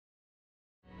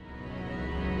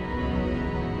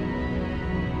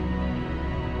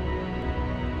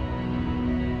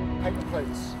paper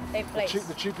plates. Paper plates.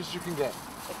 The cheapest you can get.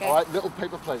 Okay. All right, little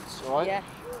paper plates. All right. Yeah.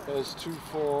 There's 2,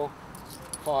 4,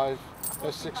 5.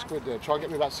 There's 6 quid there. Try and get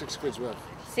me about 6 quid's worth.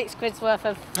 6 quid's worth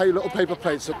of. Little paper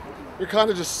plates. So we're kind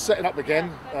of just setting up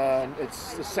again.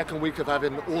 It's the second week of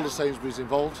having all the Sainsbury's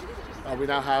involved. We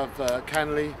now have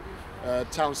Canley,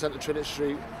 Town Centre, Trinity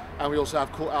Street, and we also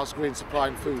have Courthouse Green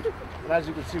supplying food. And as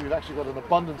you can see, we've actually got an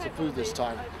abundance of food this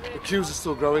time. The queues are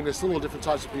still growing. There's still all different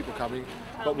types of people coming,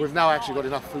 but we've now actually got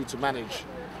enough food to manage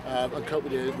and cope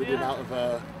with the amount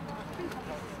of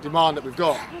demand that we've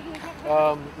got.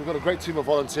 We've got a great team of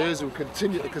volunteers who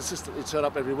continue to consistently turn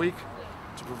up every week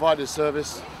to provide this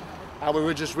service, and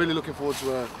we're just really looking forward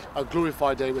to a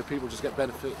glorified day where people just get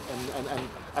benefit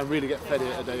and really get fed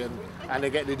here today, and they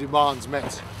get their demands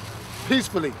met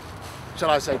peacefully, shall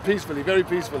I say, peacefully, very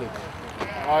peacefully.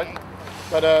 All right,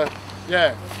 but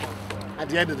yeah, at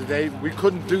the end of the day, we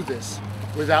couldn't do this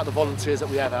without the volunteers that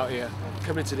we have out here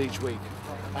committed each week,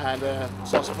 and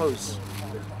so I suppose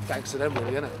thanks to them,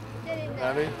 really, isn't it? You know what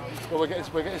I mean? But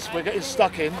we're getting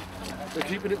stuck in. We're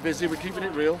keeping it busy. We're keeping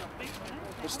it real.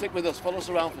 But stick with us. Follow us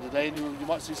around for the day, and you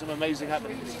might see some amazing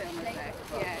happenings.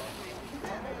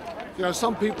 You know,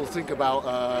 some people think about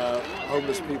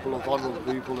homeless people or vulnerable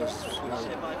people as, you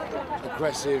know,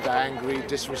 aggressive, angry,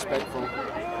 disrespectful.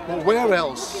 But where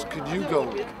else can you go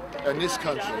in this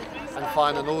country and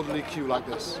find an orderly queue like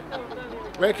this?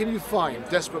 Where can you find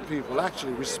desperate people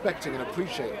actually respecting and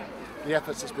appreciating the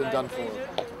efforts that's been done for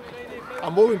them?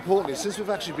 And more importantly, since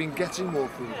we've actually been getting more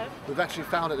food, we've actually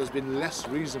found that there's been less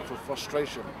reason for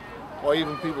frustration or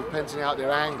even people venting out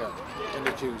their anger in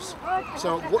the queues.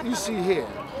 So what you see here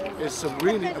is some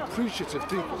really appreciative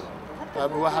people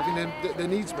who are having their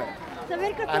needs met.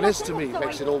 And this, to me,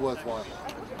 makes it all worthwhile.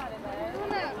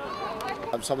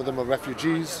 Some of them are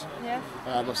refugees,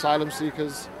 asylum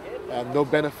seekers, no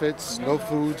benefits, no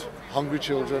food, hungry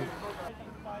children.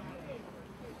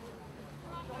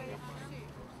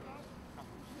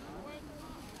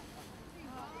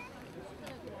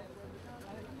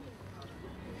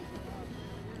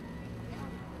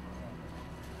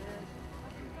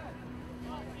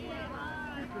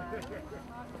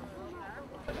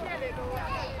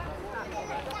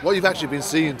 What you've actually been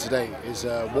seeing today is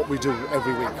what we do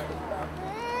every week.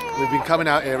 We've been coming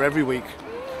out here every week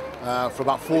for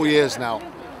about 4 years now,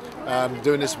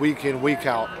 doing this week in, week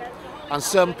out. And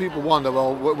some people wonder,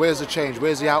 well, where's the change?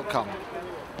 Where's the outcome?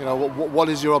 You know, what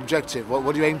is your objective?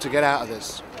 What do you aim to get out of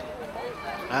this?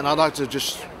 And I'd like to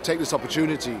just take this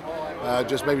opportunity,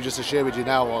 just to share with you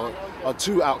now, are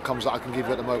 2 outcomes that I can give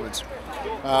you at the moment.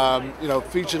 You know,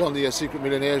 featured on the Secret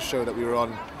Millionaires show that we were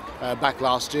on back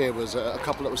last year was a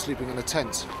couple that was sleeping in a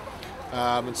tent.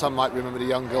 And some might remember the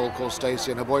young girl called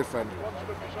Stacey and her boyfriend.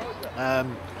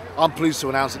 I'm pleased to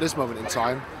announce at this moment in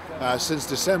time, since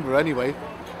December anyway,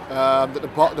 that the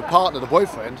partner, the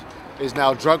boyfriend, is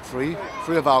now drug-free,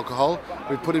 free of alcohol.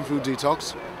 We've put him through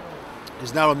detox.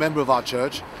 He's now a member of our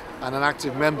church and an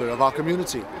active member of our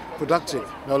community.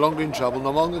 Productive, no longer in trouble,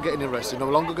 no longer getting arrested, no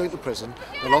longer going to prison,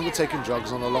 no longer taking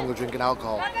drugs, or no longer drinking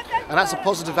alcohol. And that's a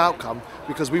positive outcome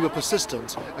because we were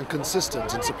persistent and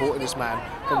consistent in supporting this man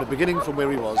from the beginning, from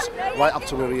where he was, right up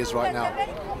to where he is right now.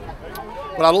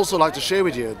 But I'd also like to share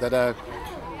with you that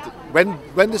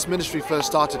when this ministry first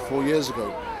started 4 years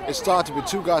ago, it started with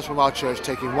 2 guys from our church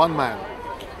taking 1 man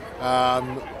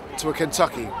to a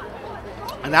Kentucky,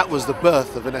 and that was the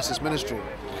birth of Anesis Ministry.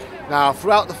 Now,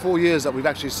 throughout the 4 years that we've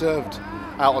actually served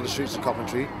out on the streets of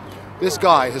Coventry, this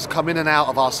guy has come in and out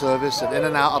of our service and in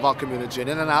and out of our community and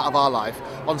in and out of our life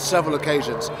on several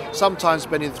occasions, sometimes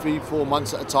spending 3-4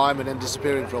 months at a time and then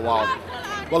disappearing for a while.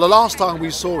 Well, the last time we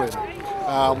saw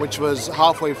him, which was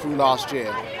halfway through last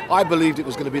year, I believed it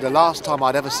was going to be the last time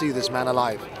I'd ever see this man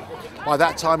alive. By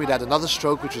that time, he'd had another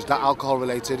stroke, which was alcohol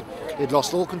related. He'd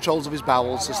lost all controls of his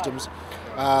bowel systems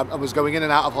and was going in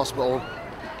and out of hospital,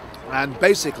 and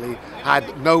basically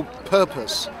had no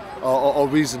purpose or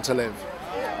reason to live,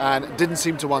 and didn't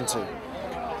seem to want to.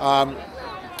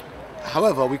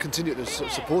 However, we continued to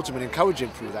support him and encourage him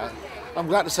through that. I'm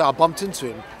glad to say I bumped into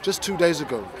him just 2 days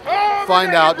ago.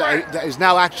 Find out that he's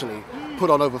now actually put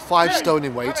on over 5 stone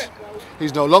in weight.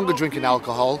 He's no longer drinking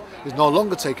alcohol, he's no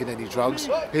longer taking any drugs,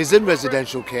 he's in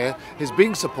residential care, he's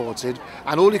being supported,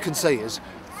 and all he can say is,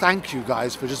 thank you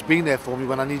guys for just being there for me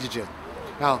when I needed you.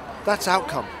 Now, that's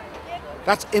outcome.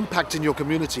 That's impact in your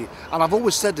community. And I've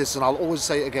always said this, and I'll always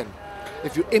say it again.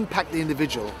 If you impact the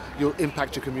individual, you'll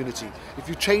impact your community. If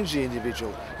you change the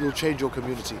individual, you'll change your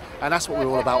community. And that's what we're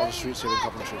all about on the streets here in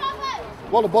Coventry.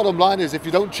 Well, the bottom line is, if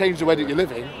you don't change the way that you're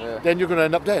living, then you're going to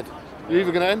end up dead. You're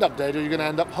either going to end up dead or you're going to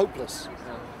end up hopeless.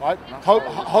 Right?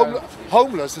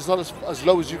 Homeless is not as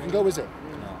low as you can go, is it?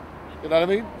 You know what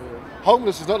I mean?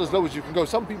 Homeless is not as low as you can go.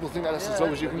 Some people think that's as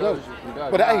low as you can go,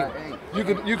 but it ain't.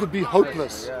 You could be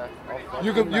hopeless.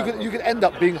 You could end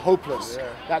up being hopeless.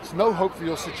 That's no hope for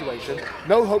your situation,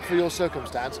 no hope for your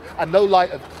circumstance, and no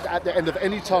light at the end of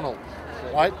any tunnel.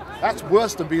 Right? That's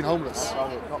worse than being homeless.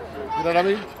 You know what I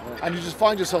mean? And you just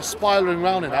find yourself spiraling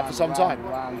around in that for some time.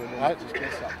 Right?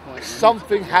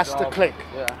 Something has to click.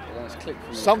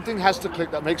 Something has to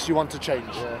click that makes you want to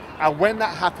change. And when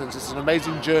that happens, it's an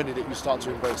amazing journey that you start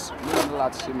to embrace. I'm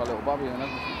allowed to see my little Bobby and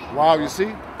everything. Wow, you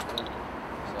see?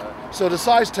 So the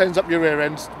size 10s up your ear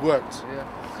ends worked.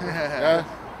 Yeah.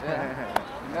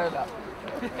 You know that.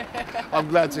 I'm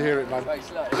glad to hear it, man.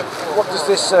 What does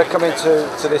this coming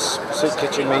to this soup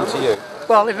kitchen mean to you?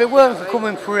 Well, if it weren't for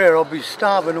coming through here, I'd be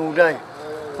starving all day.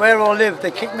 Where I live,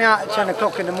 they kick me out at 10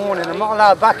 o'clock in the morning. I'm not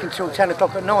allowed back until 10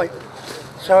 o'clock at night.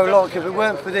 So, like, if it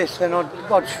weren't for this, then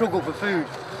I'd struggle for food.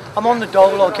 I'm on the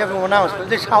dole like everyone else, but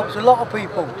this helps a lot of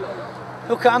people.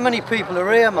 Look at how many people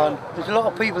are here, man. There's a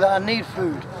lot of people that need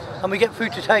food, and we get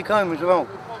food to take home as well.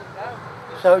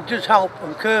 So it does help,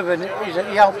 and Kervin,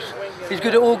 he helps. He's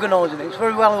good at organising it. It's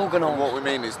very well organised. What we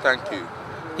mean is thank you.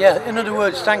 Yeah, in other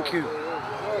words, thank you.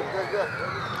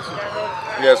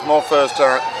 Yeah, it's my first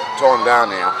time down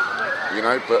here, you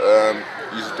know, but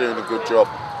you're doing a good job.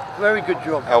 Very good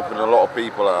job. Helping a lot of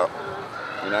people out,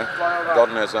 you know.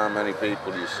 God knows how many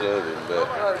people you're serving, but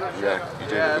yeah, you're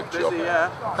doing a good job.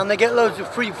 And they get loads of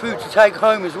free food to take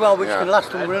home as well, which can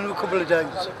last them for another couple of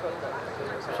days.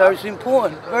 So it's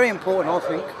important, very important, I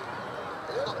think.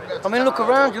 I mean, look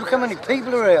around you, look how many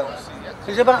people are here.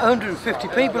 There's about 150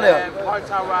 people here.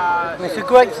 And it's a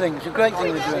great thing, they're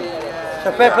doing.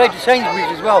 So fair play to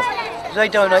Sainsbury's as well, because they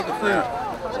donate the food.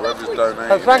 Whoever's donating.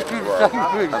 So thank you to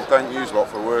Sainsbury's. And thank you lot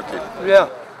for working. Yeah,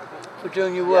 for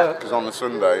doing your work. Because on a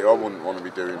Sunday, I wouldn't want to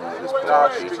be doing all this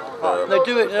bullshit. They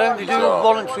do it, they do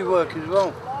voluntary work as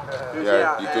well.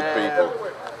 Yeah, you're good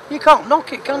people. You can't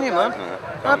knock it, can you, man? Yeah,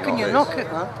 How can you knock it,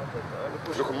 man?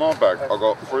 Look at my bag. I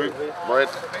got fruit, bread,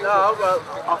 a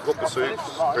couple of soups,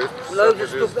 crisps, loads of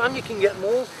stuff, and you can get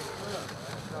more.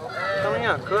 Coming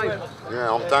out, great.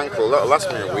 Yeah, I'm thankful. That'll last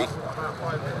me a week.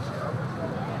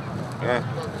 Yeah,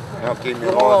 that'll keep me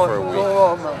alive for a week.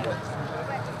 All right, man.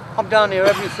 I'm down here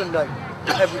every Sunday.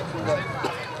 Every Sunday.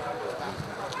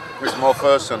 This is my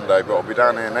first Sunday, but I'll be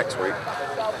down here next week.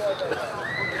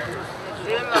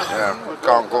 Yeah,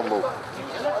 can't grumble.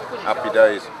 Happy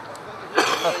days.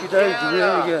 Happy days, you're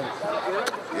here again.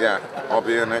 Yeah, I'll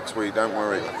be here next week, don't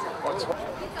worry.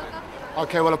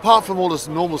 Okay, well, apart from all this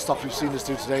normal stuff we've seen us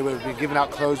do today, where we've been giving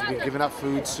out clothes, we've been giving out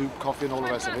food, soup, coffee and all the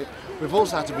rest of it, we've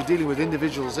also had to be dealing with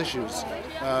individuals' issues.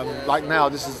 Like now,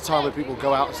 this is the time where people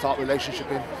go out and start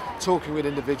relationshiping, talking with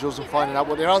individuals and finding out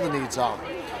what their other needs are.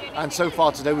 And so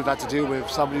far today, we've had to deal with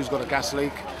somebody who's got a gas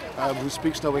leak, who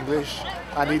speaks no English,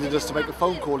 and needed us to make a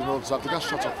phone call in order to have the gas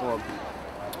shut off for him.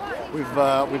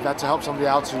 We've had to help somebody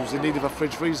out who's in need of a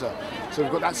fridge freezer. So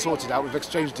we've got that sorted out, we've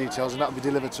exchanged details, and that will be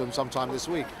delivered to them sometime this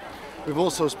week. We've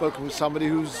also spoken with somebody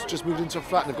who's just moved into a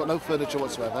flat and they've got no furniture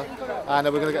whatsoever, and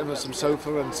we're going to get them some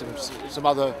sofa and some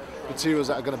other materials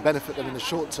that are going to benefit them in the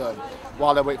short term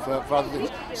while they wait for other things.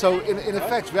 So in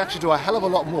effect, we actually do a hell of a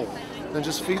lot more than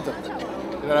just feed them.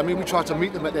 You know what I mean? We try to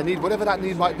meet them at their need, whatever that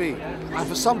need might be. And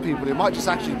for some people, it might just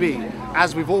actually be,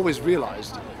 as we've always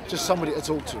realised, just somebody to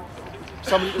talk to.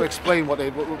 Somebody to explain what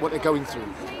they're going through.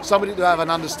 Somebody to have an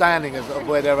understanding of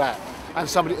where they're at. And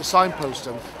somebody to signpost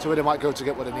them to where they might go to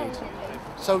get what they need.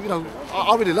 So, you know,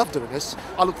 I really love doing this.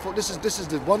 I look for this is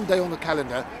the one day on the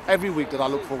calendar every week that I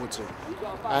look forward to.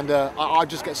 And I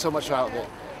just get so much out of it.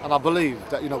 And I believe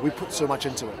that, you know, we put so much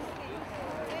into it.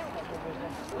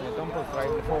 Dumpers,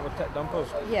 right? The forward tip dumpers.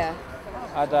 Yeah.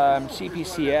 Had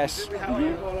CPCS,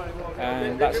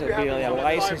 and that's really a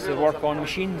license to work on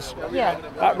machines. Yeah.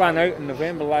 That ran out in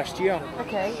November last year.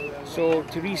 Okay. So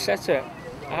to reset it,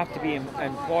 I have to be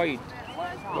employed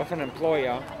with an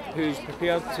employer who's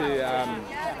prepared to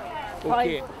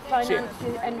Finance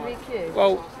NVQ.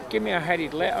 well, give me a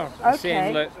headed letter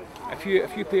saying, look, if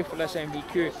you pay for this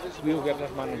NVQ, we'll give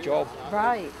this man a job.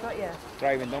 Right, got you.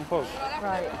 Driving dumpers.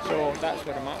 Right. So that's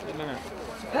where I'm at the minute.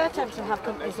 Pertemps will have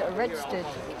companies that are registered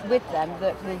with them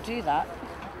that will do that.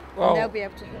 Well, and they'll be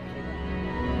able to.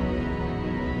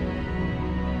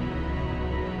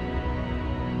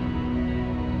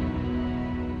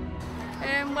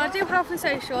 Well, I do health and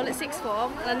social at sixth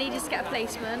form, and I needed to get a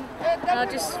placement. And I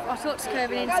talked to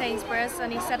Kervin in Sainsbury's,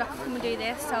 and he said I could come and do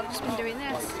this, so I've just been doing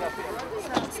this. So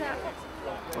that's it.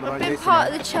 I've been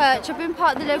part of the church. I've been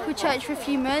part of the local church for a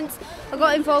few months. I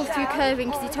got involved through Coventry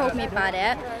because he told me about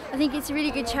it. I think it's a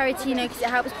really good charity, you know, because it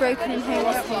helps broken and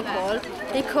homeless people.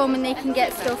 They come and they can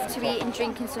get stuff to eat and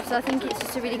drink and stuff. So I think it's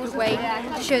just a really good way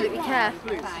to show that we care.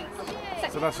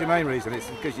 So that's your main reason, it's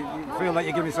because you feel like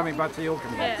you're giving something back to your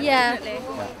community? Yeah.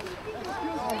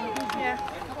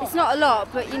 It's not a lot,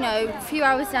 but you know, a few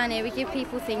hours down here we give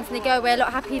people things and they go away a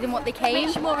lot happier than what they came. It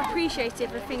makes you more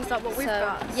appreciative of things like what we've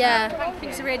got. Yeah. I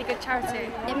think it's a really good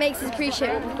charity. It makes us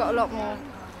appreciate what we've got a lot more.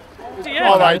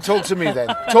 All right, talk to me then.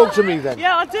 Talk to me then.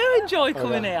 Yeah, I do enjoy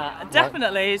coming here.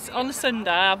 Definitely. It's on a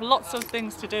Sunday. I have lots of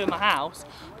things to do in my house,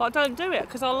 but I don't do it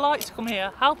because I like to come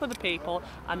here, help other people,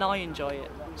 and I enjoy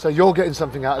it. So you're getting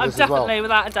something out of this as well? Definitely,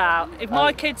 without a doubt. If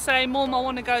my kids say, Mum, I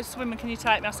want to go swimming, can you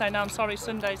take me? I say, no, I'm sorry,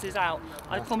 Sundays is out.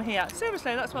 I come here.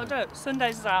 Seriously, that's what I do.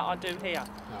 Sundays is out, I do here.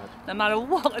 No matter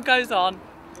what goes on,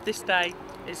 this day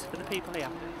is for the people here.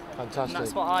 Fantastic. And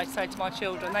that's what I say to my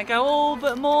children. They go, oh,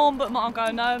 but Mum. I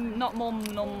go, no, not Mum,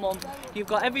 no Mum. You've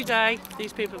got every day,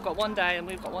 these people have got one day, and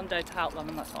we've got one day to help them,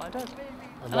 and that's what I do.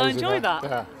 Amazing, and I enjoy that.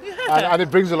 Yeah. And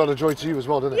it brings a lot of joy to you as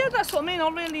well, doesn't it? Yeah, that's what I mean. I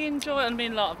really enjoy it. I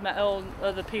mean, I've met all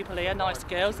other people here, nice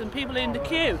girls, and people in the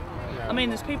queue. I mean,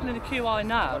 there's people in the queue I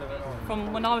know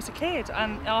from when I was a kid,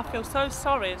 and I feel so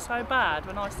sorry and so bad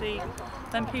when I see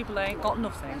them people, they ain't got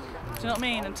nothing. Do you know what I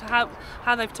mean? And to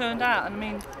how they've turned out. And I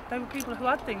mean, they were people who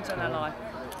had things in their life,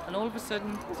 and all of a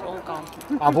sudden, it's all gone.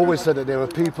 I've always said that there were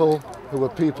people who were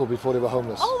people before they were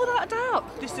homeless. Oh, without a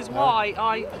doubt. This is why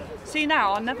I see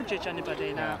now. I never judge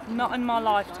anybody now. Not in my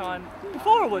lifetime.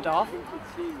 Before I would have,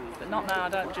 but not now. I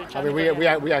don't judge. I mean,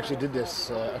 we actually did this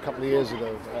a couple of years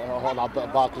ago on our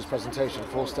Barclays presentation,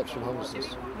 4 Steps from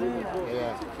Homelessness.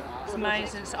 Yeah. It's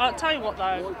amazing. So, I'll tell you what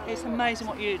though, it's amazing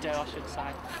what you do, I should say.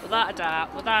 Without a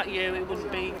doubt, without you, it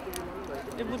would be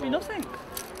nothing.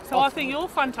 So I think you're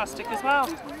fantastic as well.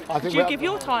 You give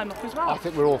your time up as well. I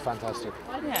think we're all fantastic.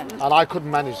 Yeah. And I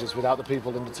couldn't manage this without the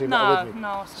people in the team that are with me. No,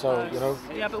 I suppose. So, you know.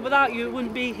 Yeah, but without you, it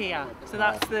wouldn't be here. So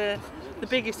that's the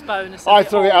biggest bonus. I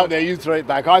throw it out there, you throw it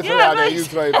back. I throw it out there, you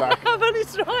throw it back. But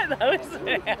it's right though, isn't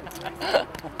it?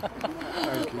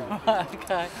 Thank you.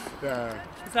 Okay. Yeah.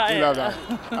 Is that it? Love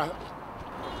that.